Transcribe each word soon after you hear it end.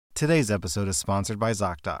Today's episode is sponsored by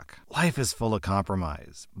ZocDoc. Life is full of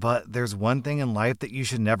compromise, but there's one thing in life that you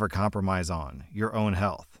should never compromise on: your own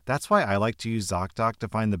health. That's why I like to use ZocDoc to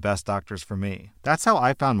find the best doctors for me. That's how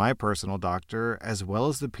I found my personal doctor, as well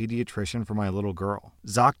as the pediatrician for my little girl.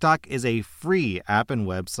 ZocDoc is a free app and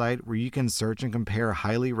website where you can search and compare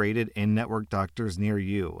highly rated in-network doctors near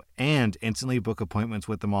you and instantly book appointments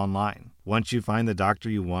with them online. Once you find the doctor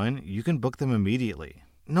you want, you can book them immediately.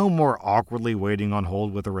 No more awkwardly waiting on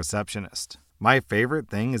hold with a receptionist. My favorite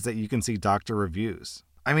thing is that you can see doctor reviews.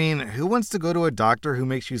 I mean, who wants to go to a doctor who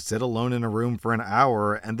makes you sit alone in a room for an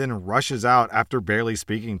hour and then rushes out after barely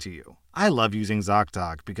speaking to you? I love using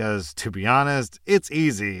ZocDoc because, to be honest, it's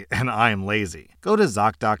easy and I'm lazy. Go to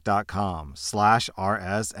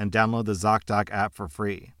ZocDoc.com/RS and download the ZocDoc app for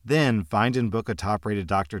free. Then find and book a top-rated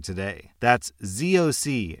doctor today. That's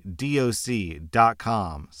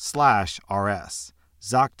ZocDoc.com/RS.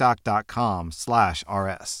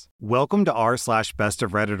 ZocDoc.com/RS. Welcome to r/Best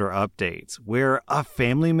of Redditor updates, where a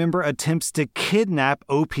family member attempts to kidnap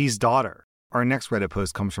OP's daughter. Our next Reddit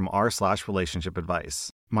post comes from r/relationship advice.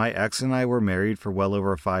 My ex and I were married for well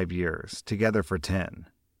over 5 years, together for 10.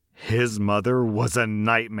 His mother was a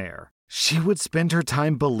nightmare. She would spend her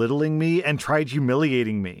time belittling me and tried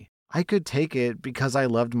humiliating me. I could take it because I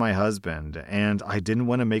loved my husband, and I didn't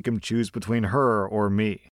want to make him choose between her or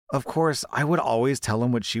me. Of course, I would always tell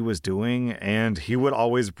him what she was doing, and he would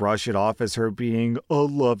always brush it off as her being a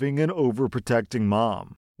loving and overprotecting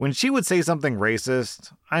mom. When she would say something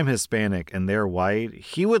racist, I'm Hispanic and they're white,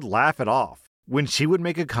 he would laugh it off. When she would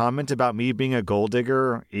make a comment about me being a gold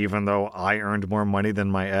digger, even though I earned more money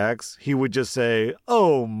than my ex, he would just say,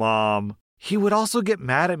 "Oh, Mom." He would also get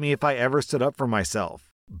mad at me if I ever stood up for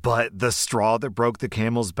myself. But the straw that broke the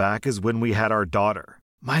camel's back is when we had our daughter.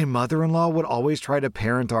 My mother-in-law would always try to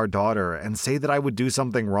parent our daughter and say that I would do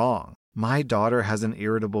something wrong. My daughter has an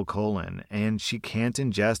irritable colon, and she can't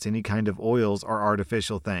ingest any kind of oils or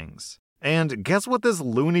artificial things. And guess what this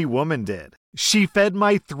loony woman did? She fed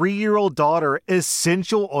my 3-year-old daughter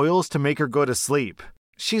essential oils to make her go to sleep.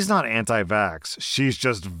 She's not anti-vax, she's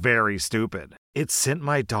just very stupid. It sent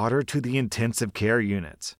my daughter to the intensive care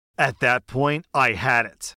unit. At that point, I had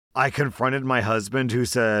it. I confronted my husband, who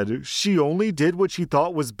said, "She only did what she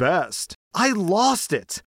thought was best." I lost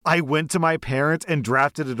it. I went to my parents and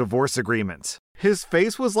drafted a divorce agreement. His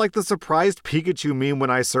face was like the surprised Pikachu meme when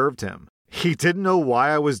I served him. He didn't know why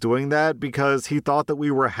I was doing that because he thought that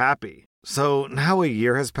we were happy. So now a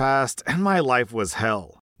year has passed and my life was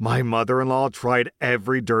hell. My mother-in-law tried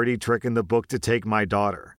every dirty trick in the book to take my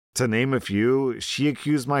daughter. To name a few, she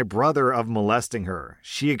accused my brother of molesting her.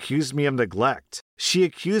 She accused me of neglect. She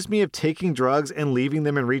accused me of taking drugs and leaving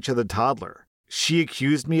them in reach of the toddler. She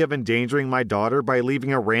accused me of endangering my daughter by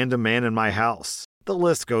leaving a random man in my house. The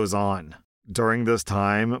list goes on. During this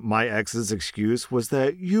time, my ex's excuse was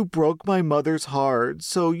that you broke my mother's heart,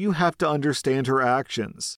 so you have to understand her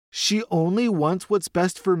actions. She only wants what's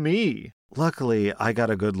best for me. Luckily, I got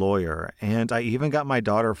a good lawyer, and I even got my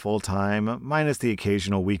daughter full-time, minus the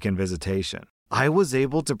occasional weekend visitation. I was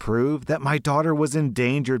able to prove that my daughter was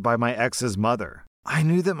endangered by my ex's mother. I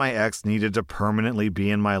knew that my ex needed to permanently be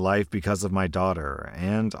in my life because of my daughter,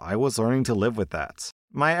 and I was learning to live with that.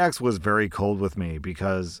 My ex was very cold with me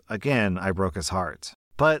because, again, I broke his heart.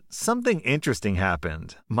 But something interesting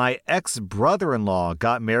happened. My ex-brother-in-law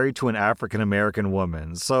got married to an African-American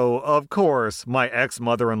woman, so of course my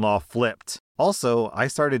ex-mother-in-law flipped. Also, I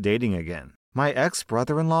started dating again. My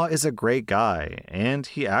ex-brother-in-law is a great guy, and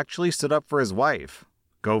he actually stood up for his wife.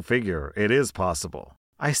 Go figure, it is possible.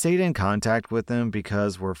 I stayed in contact with him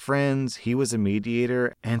because we're friends, he was a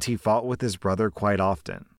mediator, and he fought with his brother quite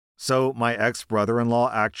often. So my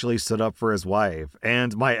ex-brother-in-law actually stood up for his wife,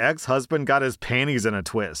 and my ex-husband got his panties in a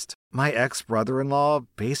twist. My ex-brother-in-law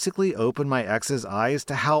basically opened my ex's eyes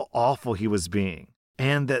to how awful he was being,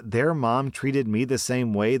 and that their mom treated me the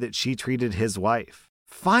same way that she treated his wife.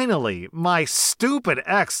 Finally, my stupid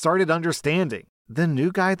ex started understanding. The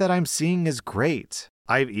new guy that I'm seeing is great.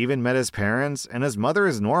 I've even met his parents, and his mother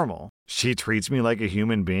is normal. She treats me like a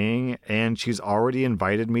human being, and she's already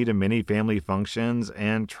invited me to many family functions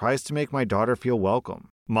and tries to make my daughter feel welcome.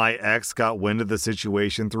 My ex got wind of the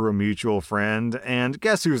situation through a mutual friend, and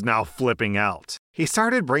guess who's now flipping out? He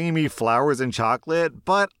started bringing me flowers and chocolate,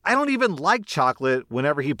 but I don't even like chocolate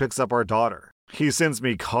whenever he picks up our daughter. He sends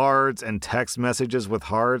me cards and text messages with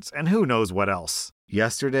hearts and who knows what else.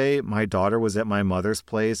 Yesterday, my daughter was at my mother's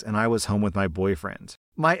place and I was home with my boyfriend.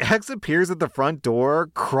 My ex appears at the front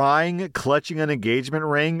door, crying, clutching an engagement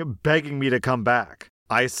ring, begging me to come back.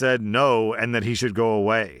 I said no and that he should go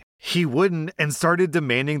away. He wouldn't and started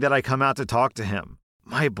demanding that I come out to talk to him.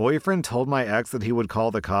 My boyfriend told my ex that he would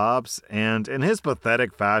call the cops, and in his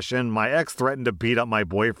pathetic fashion, my ex threatened to beat up my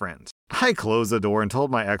boyfriend. I closed the door and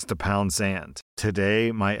told my ex to pound sand.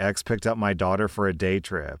 Today, my ex picked up my daughter for a day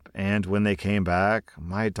trip, and when they came back,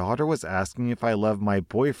 my daughter was asking if I loved my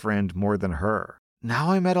boyfriend more than her.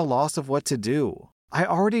 Now I'm at a loss of what to do. I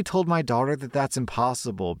already told my daughter that that's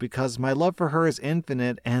impossible because my love for her is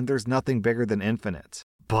infinite and there's nothing bigger than infinite.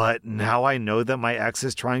 But now I know that my ex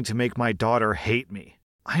is trying to make my daughter hate me.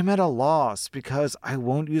 I'm at a loss because I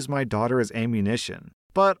won't use my daughter as ammunition.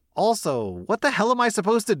 But also, what the hell am I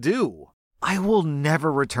supposed to do? I will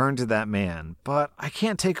never return to that man, but I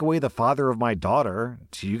can't take away the father of my daughter.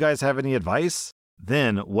 Do you guys have any advice?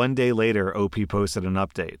 Then, one day later, OP posted an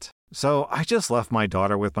update. So I just left my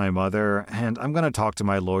daughter with my mother, and I'm going to talk to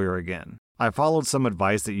my lawyer again. I followed some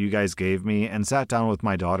advice that you guys gave me and sat down with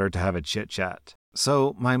my daughter to have a chit-chat.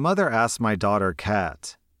 So my mother asked my daughter,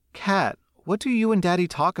 Kat, what do you and Daddy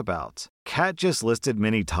talk about? Kat just listed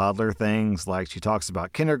many toddler things, like she talks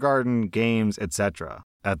about kindergarten, games, etc.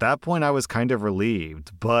 At that point, I was kind of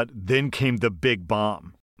relieved, but then came the big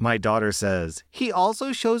bomb. My daughter says, he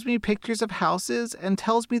also shows me pictures of houses and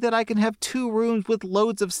tells me that I can have 2 rooms with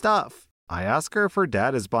loads of stuff. I ask her if her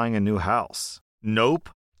dad is buying a new house. Nope.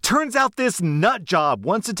 Turns out this nut job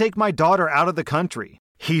wants to take my daughter out of the country.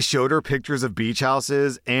 He showed her pictures of beach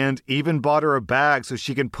houses and even bought her a bag so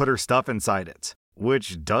she can put her stuff inside it,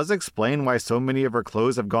 which does explain why so many of her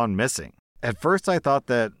clothes have gone missing. At first I thought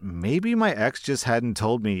that maybe my ex just hadn't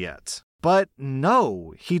told me yet. But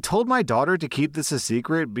no, he told my daughter to keep this a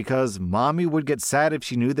secret because mommy would get sad if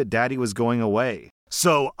she knew that daddy was going away.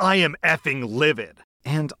 So I am effing livid.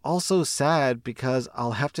 And also sad because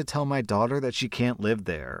I'll have to tell my daughter that she can't live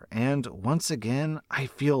there. And once again, I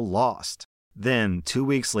feel lost. Then, 2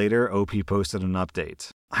 weeks later, OP posted an update.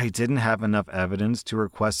 I didn't have enough evidence to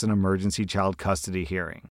request an emergency child custody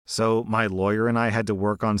hearing. So my lawyer and I had to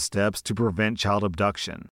work on steps to prevent child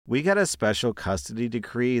abduction. We got a special custody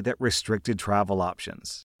decree that restricted travel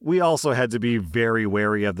options. We also had to be very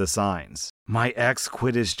wary of the signs. My ex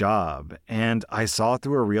quit his job, and I saw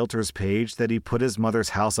through a realtor's page that he put his mother's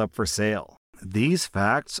house up for sale. These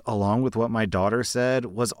facts, along with what my daughter said,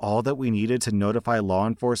 was all that we needed to notify law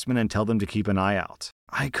enforcement and tell them to keep an eye out.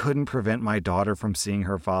 I couldn't prevent my daughter from seeing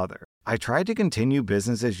her father. I tried to continue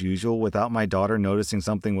business as usual without my daughter noticing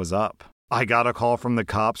something was up. I got a call from the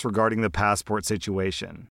cops regarding the passport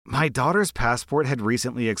situation. My daughter's passport had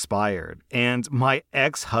recently expired, and my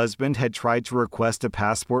ex-husband had tried to request a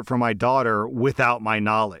passport for my daughter without my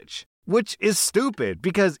knowledge. Which is stupid,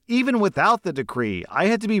 because even without the decree, I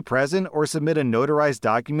had to be present or submit a notarized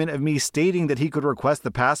document of me stating that he could request the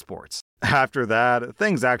passports. After that,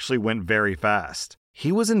 things actually went very fast.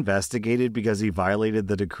 He was investigated because he violated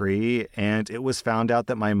the decree, and it was found out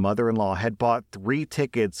that my mother-in-law had bought 3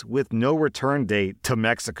 tickets with no return date to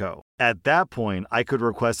Mexico. At that point, I could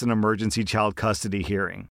request an emergency child custody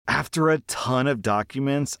hearing. After a ton of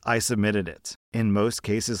documents, I submitted it. In most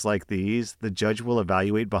cases like these, the judge will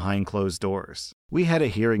evaluate behind closed doors. We had a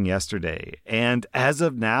hearing yesterday, and as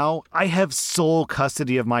of now, I have sole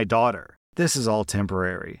custody of my daughter. This is all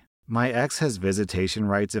temporary. My ex has visitation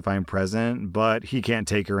rights if I'm present, but he can't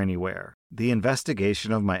take her anywhere. The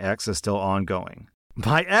investigation of my ex is still ongoing.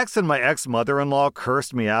 My ex and my ex-mother-in-law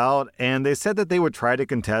cursed me out, and they said that they would try to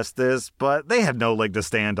contest this, but they had no leg to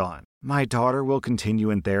stand on. My daughter will continue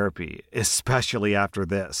in therapy, especially after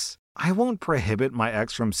this. I won't prohibit my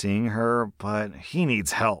ex from seeing her, but he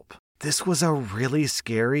needs help. This was a really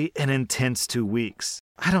scary and intense 2 weeks.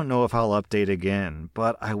 I don't know if I'll update again,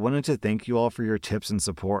 but I wanted to thank you all for your tips and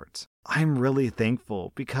support. I'm really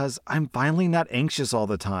thankful because I'm finally not anxious all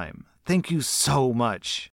the time. Thank you so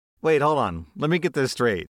much. Wait, hold on. Let me get this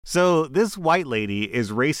straight. So this white lady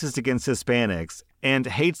is racist against Hispanics and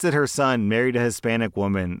hates that her son married a Hispanic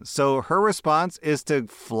woman. So her response is to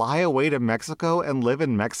fly away to Mexico and live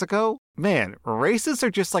in Mexico? Man, racists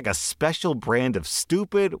are just like a special brand of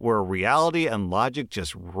stupid where reality and logic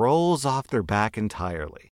just rolls off their back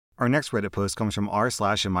entirely. Our next Reddit post comes from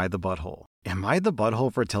r/amIthebutthole. Am I the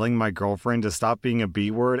butthole for telling my girlfriend to stop being a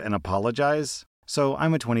B-word and apologize? So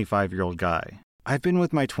I'm a 25-year-old guy. I've been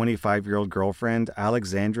with my 25-year-old girlfriend,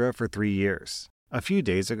 Alexandra, for 3 years. A few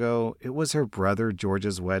days ago, it was her brother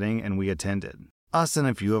George's wedding and we attended. Us and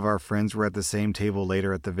a few of our friends were at the same table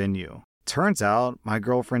later at the venue. Turns out, my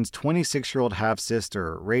girlfriend's 26-year-old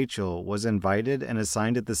half-sister, Rachel, was invited and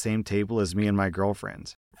assigned at the same table as me and my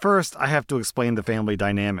girlfriend. First, I have to explain the family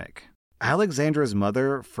dynamic. Alexandra's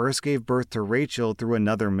mother first gave birth to Rachel through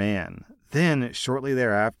another man. Then, shortly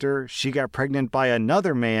thereafter, she got pregnant by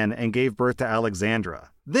another man and gave birth to Alexandra.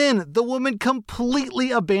 Then, the woman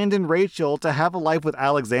completely abandoned Rachel to have a life with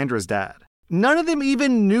Alexandra's dad. None of them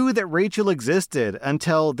even knew that Rachel existed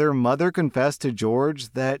until their mother confessed to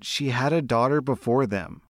George that she had a daughter before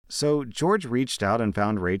them. So George reached out and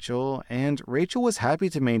found Rachel, and Rachel was happy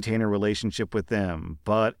to maintain a relationship with them,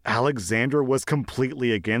 but Alexandra was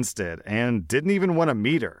completely against it and didn't even want to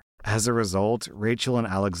meet her. As a result, Rachel and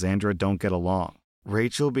Alexandra don't get along.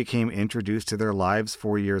 Rachel became introduced to their lives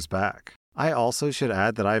 4 years back. I also should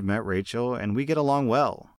add that I've met Rachel and we get along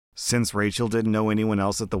well. Since Rachel didn't know anyone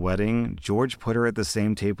else at the wedding, George put her at the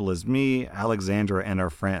same table as me, Alexandra, and our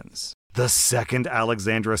friends. The second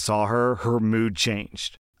Alexandra saw her, her mood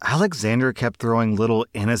changed. Alexandra kept throwing little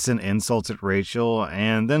innocent insults at Rachel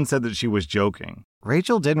and then said that she was joking.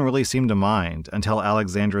 Rachel didn't really seem to mind until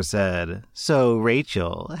Alexandra said, "So,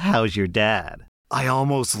 Rachel, how's your dad?" I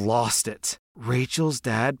almost lost it. Rachel's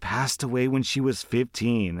dad passed away when she was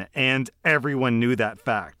 15, and everyone knew that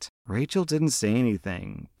fact. Rachel didn't say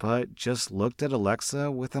anything, but just looked at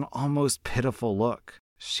Alexa with an almost pitiful look.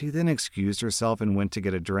 She then excused herself and went to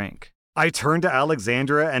get a drink. I turned to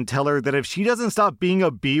Alexandra and tell her that if she doesn't stop being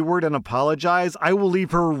a B-word and apologize, I will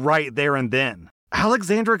leave her right there and then.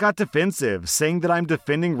 Alexandra got defensive, saying that I'm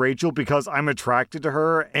defending Rachel because I'm attracted to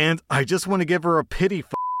her, and I just want to give her a pity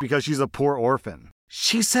because she's a poor orphan.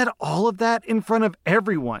 She said all of that in front of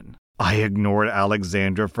everyone. I ignored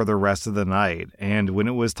Alexandra for the rest of the night, and when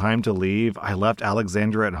it was time to leave, I left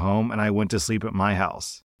Alexandra at home and I went to sleep at my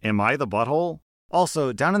house. Am I the butthole?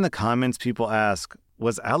 Also, down in the comments, people ask,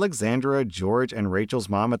 was Alexandra, George, and Rachel's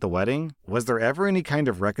mom at the wedding? Was there ever any kind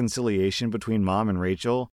of reconciliation between mom and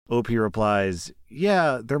Rachel? OP replies,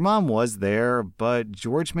 yeah, their mom was there, but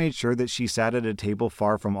George made sure that she sat at a table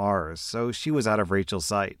far from ours, so she was out of Rachel's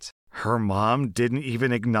sight. Her mom didn't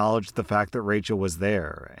even acknowledge the fact that Rachel was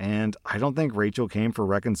there, and I don't think Rachel came for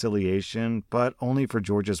reconciliation, but only for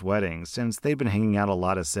George's wedding, since they've been hanging out a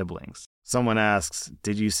lot as siblings. Someone asks,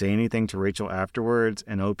 did you say anything to Rachel afterwards?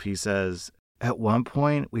 And OP says, at one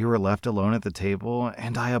point, we were left alone at the table,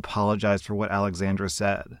 and I apologized for what Alexandra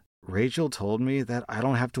said. Rachel told me that I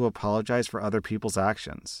don't have to apologize for other people's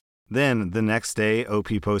actions. Then, the next day, OP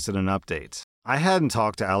posted an update. I hadn't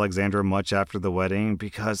talked to Alexandra much after the wedding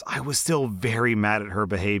because I was still very mad at her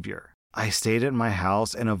behavior. I stayed at my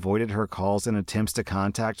house and avoided her calls and attempts to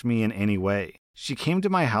contact me in any way. She came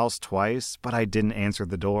to my house twice, but I didn't answer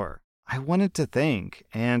the door. I wanted to think,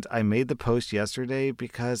 and I made the post yesterday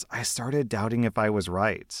because I started doubting if I was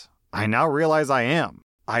right. I now realize I am.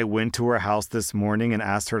 I went to her house this morning and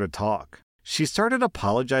asked her to talk. She started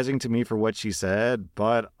apologizing to me for what she said,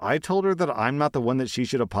 but I told her that I'm not the one that she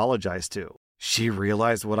should apologize to. She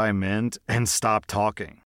realized what I meant and stopped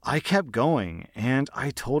talking. I kept going, and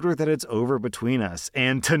I told her that it's over between us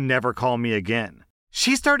and to never call me again.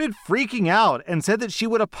 She started freaking out and said that she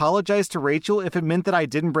would apologize to Rachel if it meant that I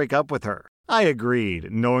didn't break up with her. I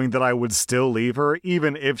agreed, knowing that I would still leave her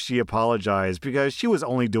even if she apologized because she was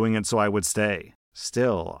only doing it so I would stay.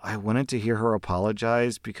 Still, I wanted to hear her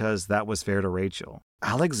apologize because that was fair to Rachel.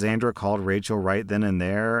 Alexandra called Rachel right then and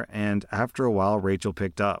there, and after a while Rachel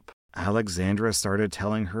picked up. Alexandra started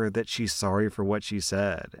telling her that she's sorry for what she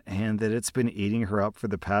said, and that it's been eating her up for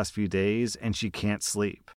the past few days and she can't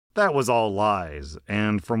sleep. That was all lies,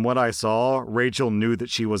 and from what I saw, Rachel knew that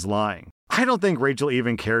she was lying. I don't think Rachel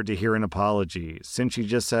even cared to hear an apology, since she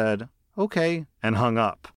just said, okay, and hung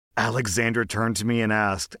up. Alexandra turned to me and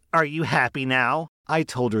asked, are you happy now? I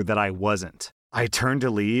told her that I wasn't. I turned to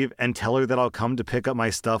leave and tell her that I'll come to pick up my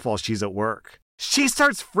stuff while she's at work. She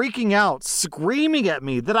starts freaking out, screaming at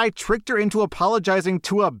me that I tricked her into apologizing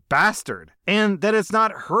to a bastard, and that it's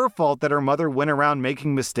not her fault that her mother went around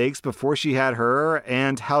making mistakes before she had her,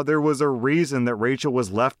 and how there was a reason that Rachel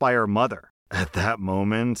was left by her mother. At that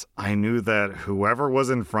moment, I knew that whoever was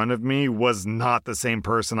in front of me was not the same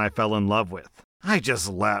person I fell in love with. I just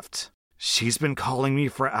left. She's been calling me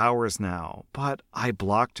for hours now, but I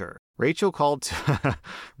blocked her. Rachel called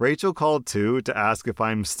too to ask if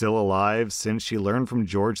I'm still alive since she learned from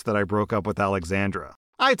George that I broke up with Alexandra.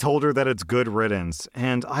 I told her that it's good riddance,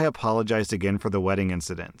 and I apologized again for the wedding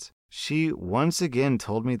incident. She once again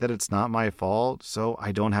told me that it's not my fault, so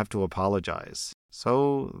I don't have to apologize.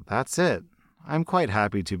 So that's it. I'm quite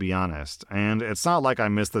happy, to be honest, and it's not like I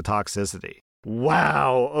missed the toxicity.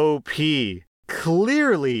 Wow, OP.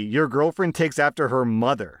 Clearly, your girlfriend takes after her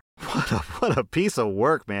mother. What a piece of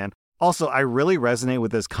work, man. Also, I really resonate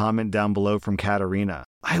with this comment down below from Katarina.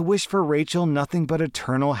 I wish for Rachel nothing but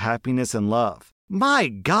eternal happiness and love. My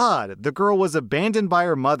God, the girl was abandoned by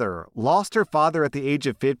her mother, lost her father at the age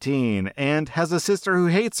of 15, and has a sister who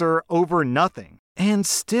hates her over nothing. And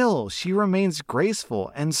still, she remains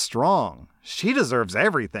graceful and strong. She deserves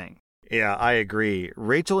everything. Yeah, I agree.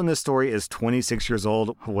 Rachel in this story is 26 years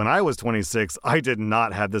old. When I was 26, I did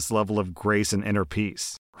not have this level of grace and inner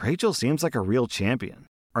peace. Rachel seems like a real champion.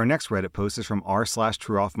 Our next Reddit post is from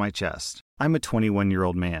r/TrueOffMyChest. I'm a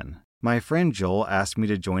 21-year-old man. My friend Joel asked me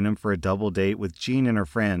to join him for a double date with Jean and her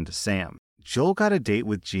friend, Sam. Joel got a date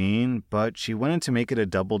with Jean, but she wanted to make it a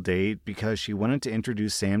double date because she wanted to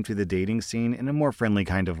introduce Sam to the dating scene in a more friendly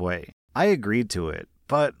kind of way. I agreed to it,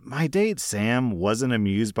 but my date, Sam, wasn't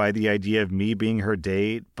amused by the idea of me being her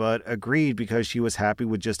date, but agreed because she was happy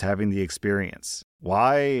with just having the experience.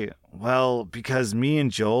 Why? Well, because me and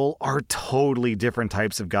Joel are totally different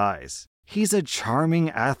types of guys. He's a charming,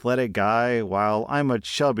 athletic guy, while I'm a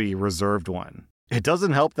chubby, reserved one. It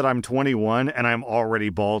doesn't help that I'm 21 and I'm already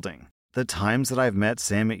balding. The times that I've met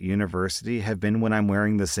Sam at university have been when I'm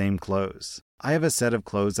wearing the same clothes. I have a set of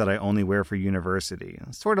clothes that I only wear for university,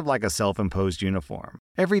 sort of like a self-imposed uniform.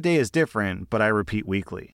 Every day is different, but I repeat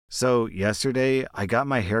weekly. So yesterday, I got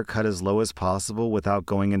my hair cut as low as possible without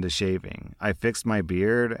going into shaving. I fixed my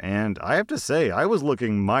beard, and I have to say, I was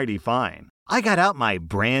looking mighty fine. I got out my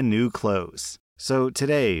brand new clothes. So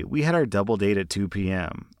today, we had our double date at 2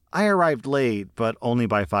 p.m. I arrived late, but only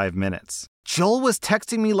by 5 minutes. Joel was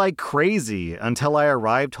texting me like crazy until I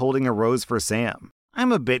arrived holding a rose for Sam.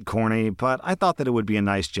 I'm a bit corny, but I thought that it would be a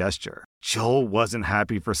nice gesture. Joel wasn't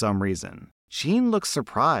happy for some reason. Jean looked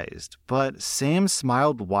surprised, but Sam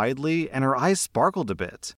smiled widely and her eyes sparkled a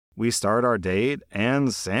bit. We start our date,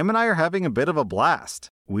 and Sam and I are having a bit of a blast.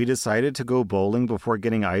 We decided to go bowling before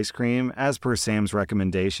getting ice cream as per Sam's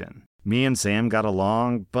recommendation. Me and Sam got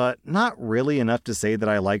along, but not really enough to say that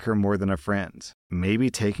I like her more than a friend. Maybe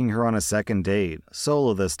taking her on a second date,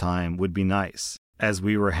 solo this time, would be nice. As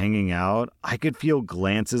we were hanging out, I could feel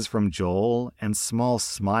glances from Joel and small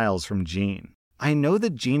smiles from Jean. I know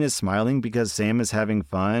that Jean is smiling because Sam is having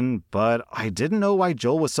fun, but I didn't know why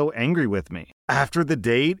Joel was so angry with me. After the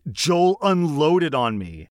date, Joel unloaded on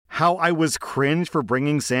me. How I was cringe for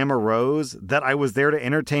bringing Sam a rose, that I was there to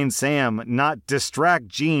entertain Sam, not distract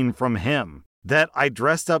Jean from him. That I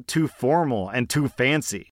dressed up too formal and too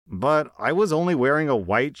fancy. But I was only wearing a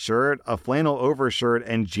white shirt, a flannel overshirt,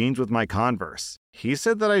 and jeans with my Converse. He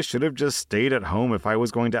said that I should have just stayed at home if I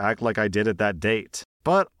was going to act like I did at that date.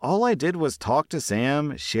 But all I did was talk to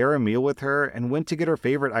Sam, share a meal with her, and went to get her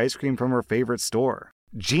favorite ice cream from her favorite store.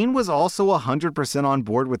 Jean was also 100% on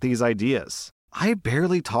board with these ideas. I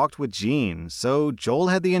barely talked with Jean, so Joel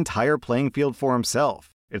had the entire playing field for himself.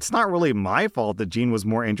 It's not really my fault that Jean was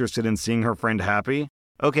more interested in seeing her friend happy.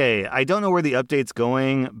 Okay, I don't know where the update's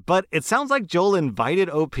going, but it sounds like Joel invited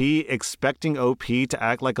OP expecting OP to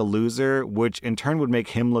act like a loser, which in turn would make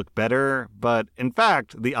him look better, but in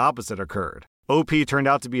fact, the opposite occurred. OP turned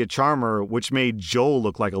out to be a charmer, which made Joel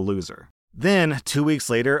look like a loser. Then, 2 weeks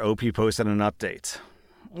later, OP posted an update.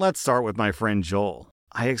 Let's start with my friend Joel.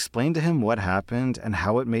 I explained to him what happened and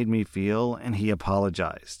how it made me feel, and he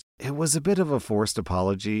apologized. It was a bit of a forced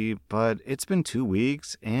apology, but it's been 2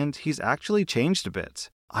 weeks, and he's actually changed a bit.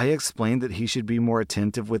 I explained that he should be more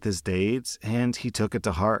attentive with his dates, and he took it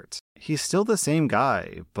to heart. He's still the same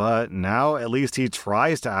guy, but now at least he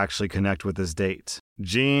tries to actually connect with his date.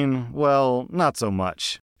 Jean, well, not so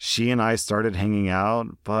much. She and I started hanging out,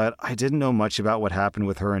 but I didn't know much about what happened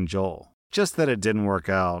with her and Joel. Just that it didn't work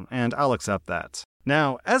out, and I'll accept that.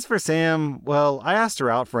 Now, as for Sam, well, I asked her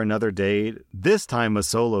out for another date, this time a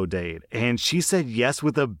solo date, and she said yes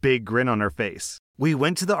with a big grin on her face. We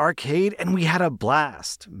went to the arcade and we had a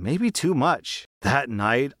blast, maybe too much. That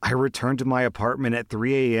night, I returned to my apartment at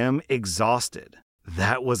 3 a.m. exhausted.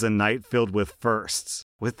 That was a night filled with firsts.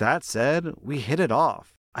 With that said, we hit it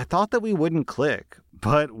off. I thought that we wouldn't click,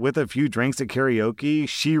 but with a few drinks at karaoke,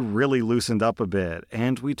 she really loosened up a bit,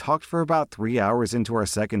 and we talked for about 3 hours into our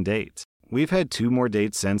second date. We've had 2 more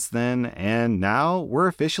dates since then, and now we're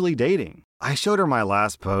officially dating. I showed her my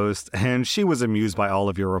last post, and she was amused by all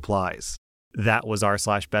of your replies. That was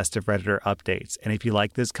r/bestofredditor updates, and if you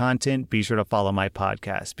like this content, be sure to follow my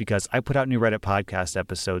podcast because I put out new Reddit podcast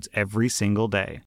episodes every single day.